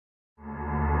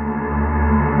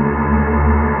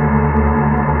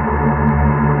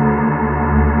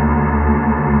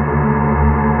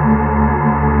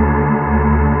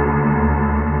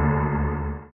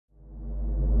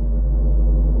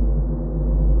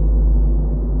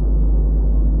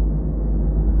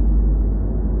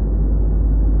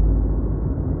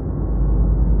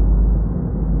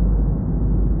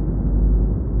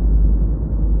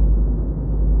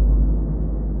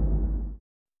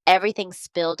Everything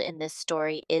spilled in this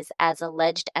story is as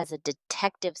alleged as a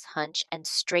detective's hunch and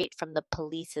straight from the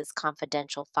police's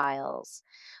confidential files.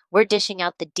 We're dishing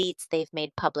out the deets they've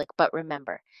made public, but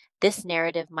remember, this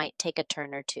narrative might take a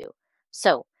turn or two.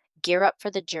 So, gear up for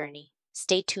the journey.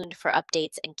 Stay tuned for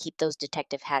updates and keep those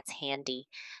detective hats handy.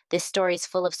 This story is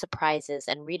full of surprises,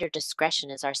 and reader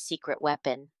discretion is our secret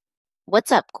weapon.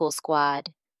 What's up, cool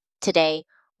squad? Today,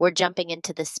 we're jumping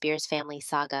into the Spears family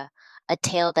saga, a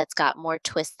tale that's got more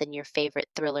twists than your favorite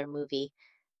thriller movie.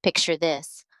 Picture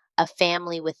this: a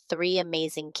family with three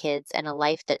amazing kids and a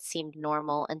life that seemed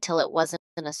normal until it wasn't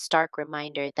a stark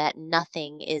reminder that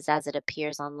nothing is as it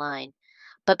appears online.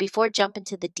 But before jumping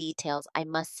into the details, I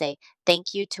must say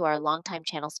thank you to our longtime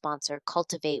channel sponsor,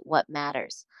 Cultivate What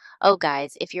Matters. Oh,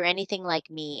 guys, if you're anything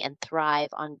like me and thrive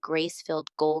on grace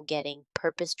filled goal getting,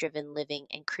 purpose driven living,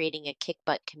 and creating a kick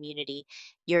butt community,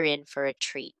 you're in for a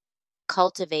treat.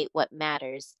 Cultivate What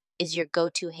Matters is your go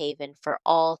to haven for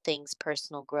all things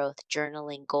personal growth,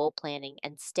 journaling, goal planning,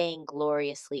 and staying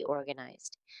gloriously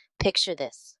organized. Picture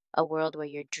this: a world where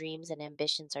your dreams and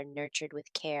ambitions are nurtured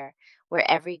with care, where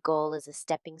every goal is a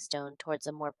stepping stone towards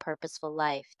a more purposeful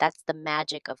life. That's the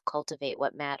magic of Cultivate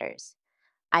What Matters.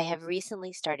 I have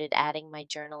recently started adding my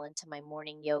journal into my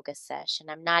morning yoga sesh,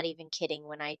 and I'm not even kidding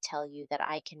when I tell you that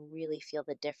I can really feel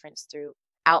the difference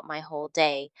throughout my whole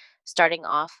day. Starting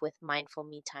off with mindful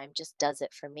me time just does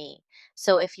it for me.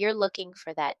 So if you're looking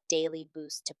for that daily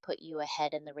boost to put you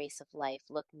ahead in the race of life,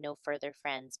 look no further,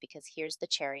 friends, because here's the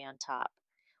cherry on top.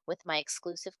 With my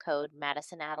exclusive code,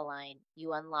 Madison Adeline,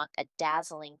 you unlock a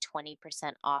dazzling 20%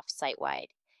 off site wide.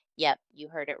 Yep, you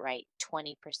heard it right,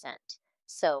 20%.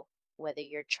 So, whether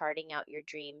you're charting out your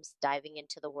dreams, diving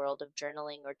into the world of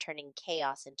journaling, or turning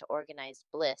chaos into organized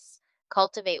bliss,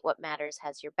 Cultivate What Matters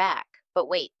has your back. But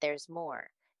wait, there's more.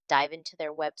 Dive into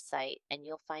their website and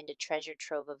you'll find a treasure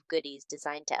trove of goodies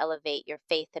designed to elevate your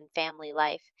faith and family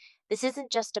life. This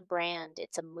isn't just a brand,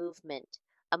 it's a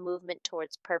movement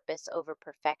towards purpose over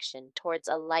perfection, towards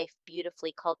a life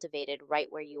beautifully cultivated right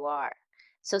where you are.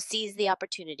 So seize the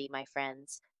opportunity, my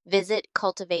friends. Visit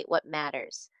Cultivate What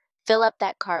Matters. Fill up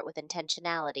that cart with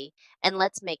intentionality, and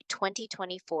let's make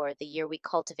 2024 the year we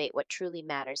cultivate what truly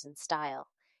matters in style.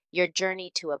 Your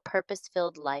journey to a purpose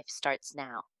filled life starts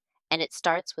now, and it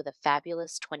starts with a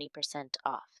fabulous 20%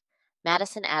 off.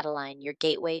 Madison Adeline, your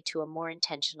gateway to a more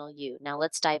intentional you. Now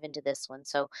let's dive into this one.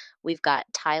 So, we've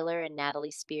got Tyler and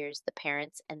Natalie Spears, the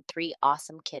parents, and three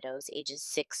awesome kiddos, ages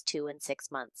 6, 2, and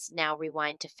 6 months. Now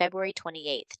rewind to February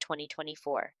 28th,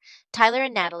 2024. Tyler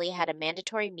and Natalie had a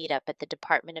mandatory meetup at the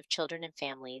Department of Children and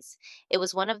Families. It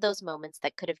was one of those moments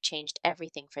that could have changed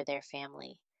everything for their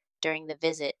family. During the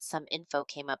visit, some info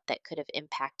came up that could have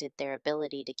impacted their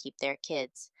ability to keep their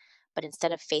kids. But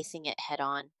instead of facing it head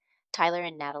on, Tyler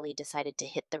and Natalie decided to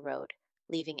hit the road,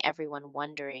 leaving everyone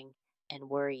wondering and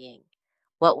worrying.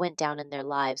 What went down in their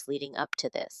lives leading up to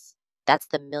this? That's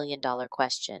the $1 million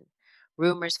question.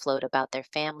 Rumors float about their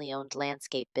family owned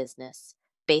landscape business,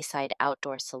 Bayside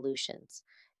Outdoor Solutions.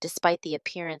 Despite the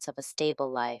appearance of a stable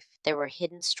life, there were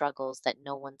hidden struggles that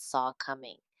no one saw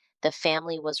coming. The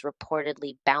family was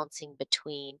reportedly bouncing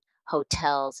between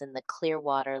hotels in the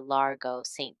Clearwater, Largo,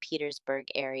 St. Petersburg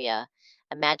area.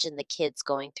 Imagine the kids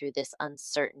going through this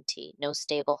uncertainty: no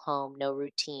stable home, no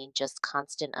routine, just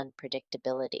constant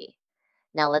unpredictability.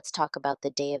 Now let's talk about the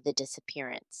day of the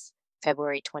disappearance.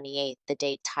 February 28th, the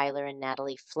day Tyler and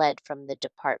Natalie fled from the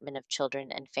Department of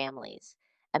Children and Families.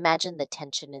 Imagine the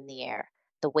tension in the air,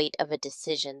 the weight of a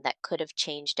decision that could have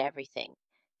changed everything.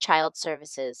 Child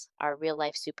Services, our real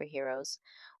life superheroes,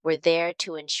 were there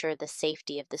to ensure the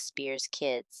safety of the Spears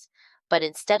kids. But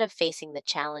instead of facing the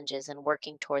challenges and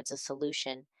working towards a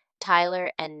solution,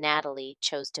 Tyler and Natalie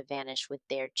chose to vanish with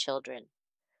their children.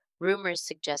 Rumors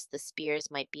suggest the Spears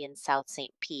might be in South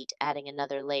St. Pete, adding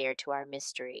another layer to our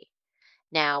mystery.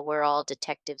 Now we're all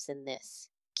detectives in this,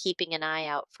 keeping an eye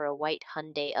out for a white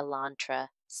Hyundai Elantra,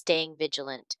 staying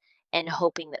vigilant, and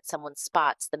hoping that someone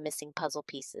spots the missing puzzle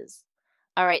pieces.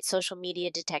 All right, social media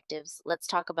detectives, let's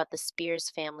talk about the Spears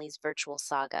family's virtual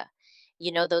saga.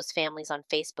 You know those families on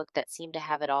Facebook that seem to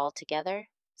have it all together?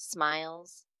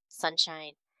 Smiles,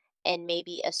 sunshine, and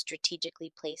maybe a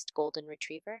strategically placed golden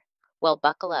retriever? Well,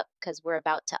 buckle up because we're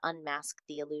about to unmask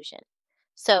the illusion.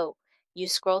 So, you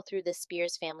scroll through the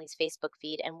Spears family's Facebook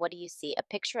feed, and what do you see? A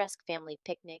picturesque family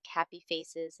picnic, happy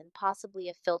faces, and possibly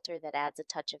a filter that adds a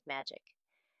touch of magic.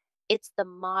 It's the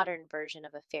modern version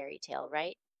of a fairy tale,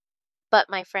 right? But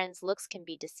my friends, looks can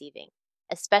be deceiving,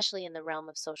 especially in the realm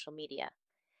of social media.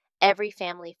 Every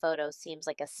family photo seems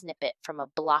like a snippet from a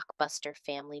blockbuster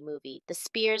family movie. The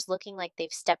Spears, looking like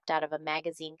they've stepped out of a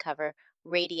magazine cover,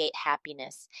 radiate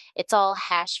happiness. It's all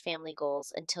hash family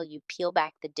goals until you peel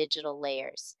back the digital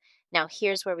layers. Now,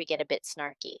 here's where we get a bit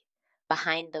snarky.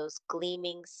 Behind those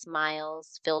gleaming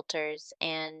smiles, filters,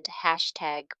 and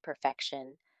hashtag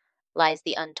perfection lies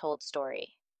the untold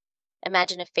story.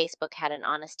 Imagine if Facebook had an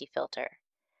honesty filter.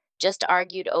 Just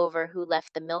argued over who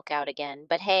left the milk out again,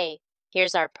 but hey,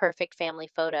 here's our perfect family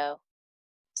photo.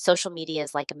 Social media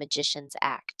is like a magician's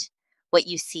act. What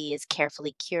you see is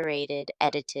carefully curated,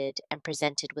 edited, and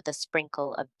presented with a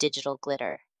sprinkle of digital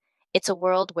glitter. It's a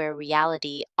world where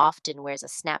reality often wears a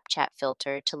Snapchat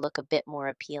filter to look a bit more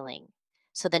appealing.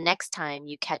 So the next time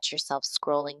you catch yourself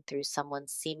scrolling through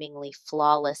someone's seemingly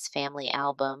flawless family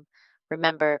album,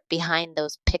 remember, behind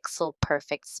those pixel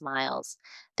perfect smiles,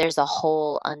 there's a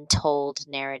whole untold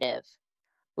narrative.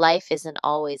 Life isn't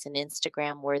always an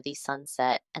Instagram worthy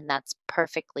sunset, and that's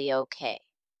perfectly okay.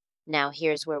 Now,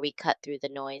 here's where we cut through the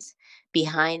noise.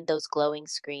 Behind those glowing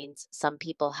screens, some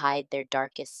people hide their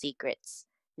darkest secrets: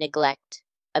 neglect,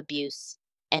 abuse,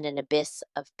 and an abyss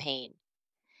of pain.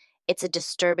 It's a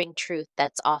disturbing truth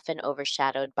that's often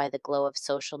overshadowed by the glow of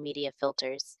social media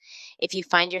filters. If you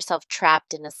find yourself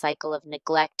trapped in a cycle of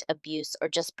neglect, abuse, or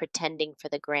just pretending for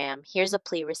the gram, here's a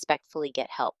plea: respectfully get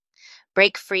help.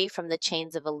 Break free from the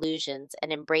chains of illusions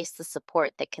and embrace the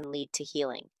support that can lead to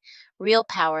healing. Real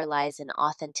power lies in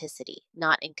authenticity,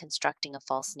 not in constructing a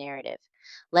false narrative.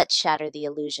 Let's shatter the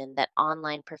illusion that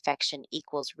online perfection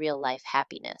equals real life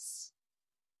happiness.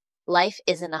 Life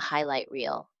isn't a highlight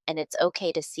reel, and it's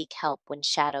okay to seek help when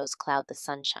shadows cloud the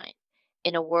sunshine.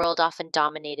 In a world often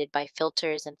dominated by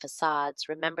filters and facades,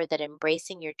 remember that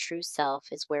embracing your true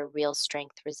self is where real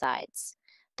strength resides.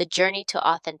 The journey to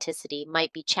authenticity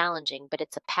might be challenging, but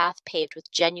it's a path paved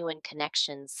with genuine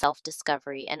connections, self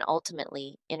discovery, and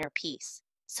ultimately inner peace.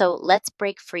 So let's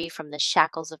break free from the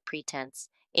shackles of pretense,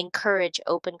 encourage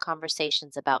open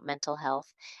conversations about mental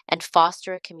health, and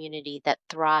foster a community that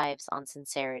thrives on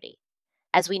sincerity.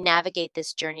 As we navigate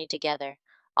this journey together,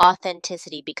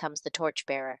 authenticity becomes the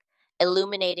torchbearer,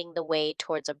 illuminating the way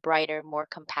towards a brighter, more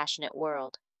compassionate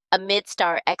world. Amidst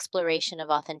our exploration of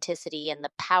authenticity and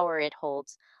the power it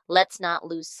holds, let's not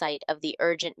lose sight of the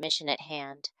urgent mission at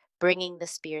hand: bringing the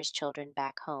Spears children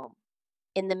back home.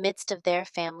 In the midst of their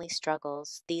family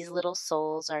struggles, these little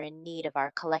souls are in need of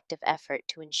our collective effort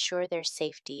to ensure their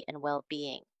safety and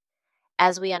well-being.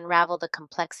 As we unravel the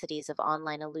complexities of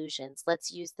online illusions,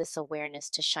 let's use this awareness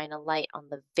to shine a light on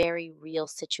the very real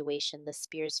situation the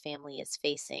Spears family is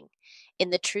facing.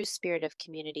 In the true spirit of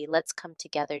community, let's come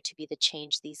together to be the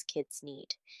change these kids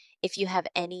need. If you have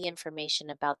any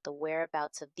information about the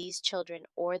whereabouts of these children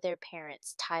or their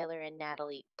parents, Tyler and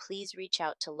Natalie, please reach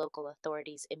out to local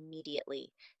authorities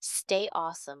immediately. Stay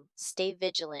awesome, stay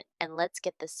vigilant, and let's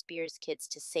get the Spears kids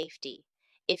to safety.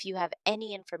 If you have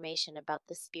any information about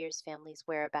the Spears family's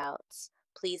whereabouts,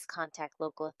 please contact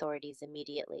local authorities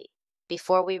immediately.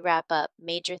 Before we wrap up,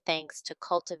 major thanks to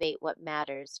Cultivate What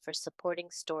Matters for supporting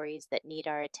stories that need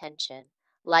our attention.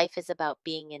 Life is about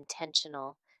being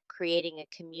intentional, creating a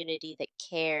community that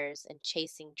cares, and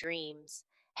chasing dreams.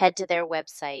 Head to their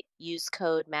website, use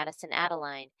code Madison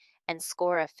Adeline, and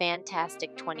score a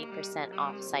fantastic 20%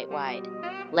 off site-wide.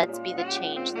 Let's be the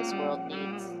change this world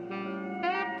needs.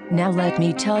 Now let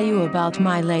me tell you about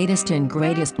my latest and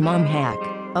greatest mom hack.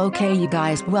 Okay you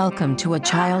guys, welcome to a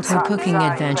childhood cooking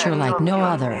adventure like no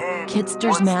other.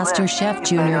 Kidster's Master Chef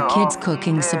Junior Kids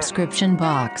Cooking Subscription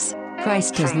Box.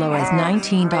 Priced as low as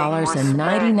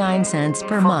 $19.99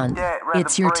 per month.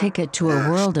 It's your ticket to a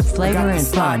world of flavor and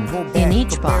fun. In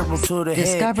each box,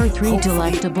 discover 3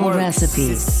 delectable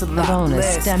recipes, a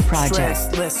bonus STEM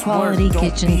project, quality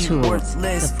kitchen tools,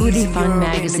 the HOODIE Fun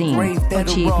magazine,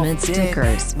 achievement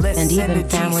stickers, and even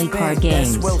family card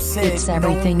games. It's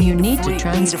everything you need to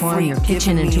transform your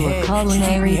kitchen into a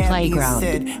culinary playground.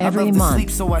 Every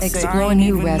month, explore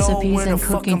new recipes and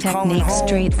cooking techniques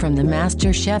straight from the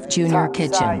Master Chef Junior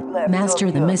Kitchen.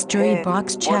 Master the Mystery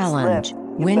Box Challenge.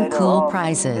 Win cool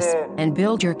prizes, and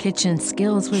build your kitchen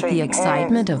skills with the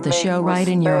excitement of the show right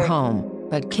in your home.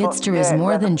 But Kidster is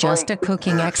more than just a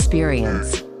cooking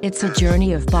experience. It's a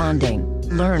journey of bonding,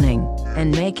 learning,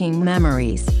 and making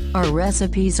memories. Our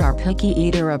recipes are picky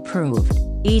eater approved,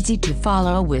 easy to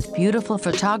follow with beautiful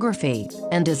photography,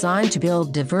 and designed to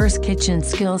build diverse kitchen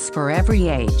skills for every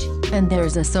age. And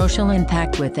there's a social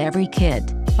impact with every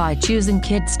kid. By choosing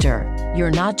Kidster, you're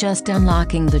not just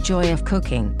unlocking the joy of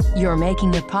cooking, you're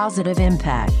making a positive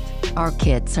impact. Our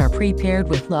kits are prepared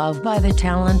with love by the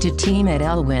talented team at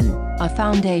Elwin, a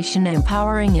foundation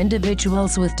empowering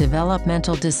individuals with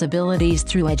developmental disabilities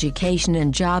through education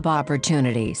and job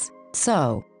opportunities.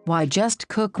 So, why just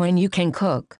cook when you can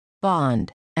cook,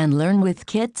 bond, and learn with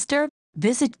Kidster?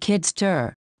 Visit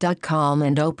kidster.com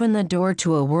and open the door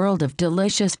to a world of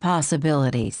delicious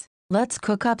possibilities. Let's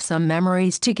cook up some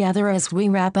memories together as we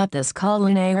wrap up this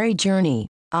culinary journey.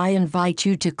 I invite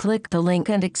you to click the link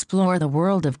and explore the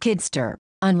world of Kidster.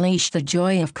 Unleash the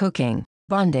joy of cooking,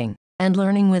 bonding, and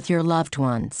learning with your loved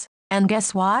ones. And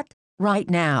guess what? Right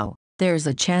now, there's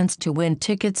a chance to win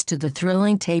tickets to the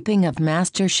thrilling taping of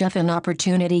MasterChef, an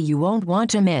opportunity you won't want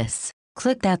to miss.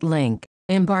 Click that link,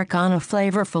 embark on a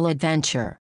flavorful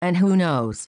adventure, and who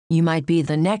knows, you might be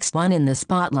the next one in the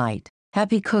spotlight.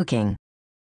 Happy cooking!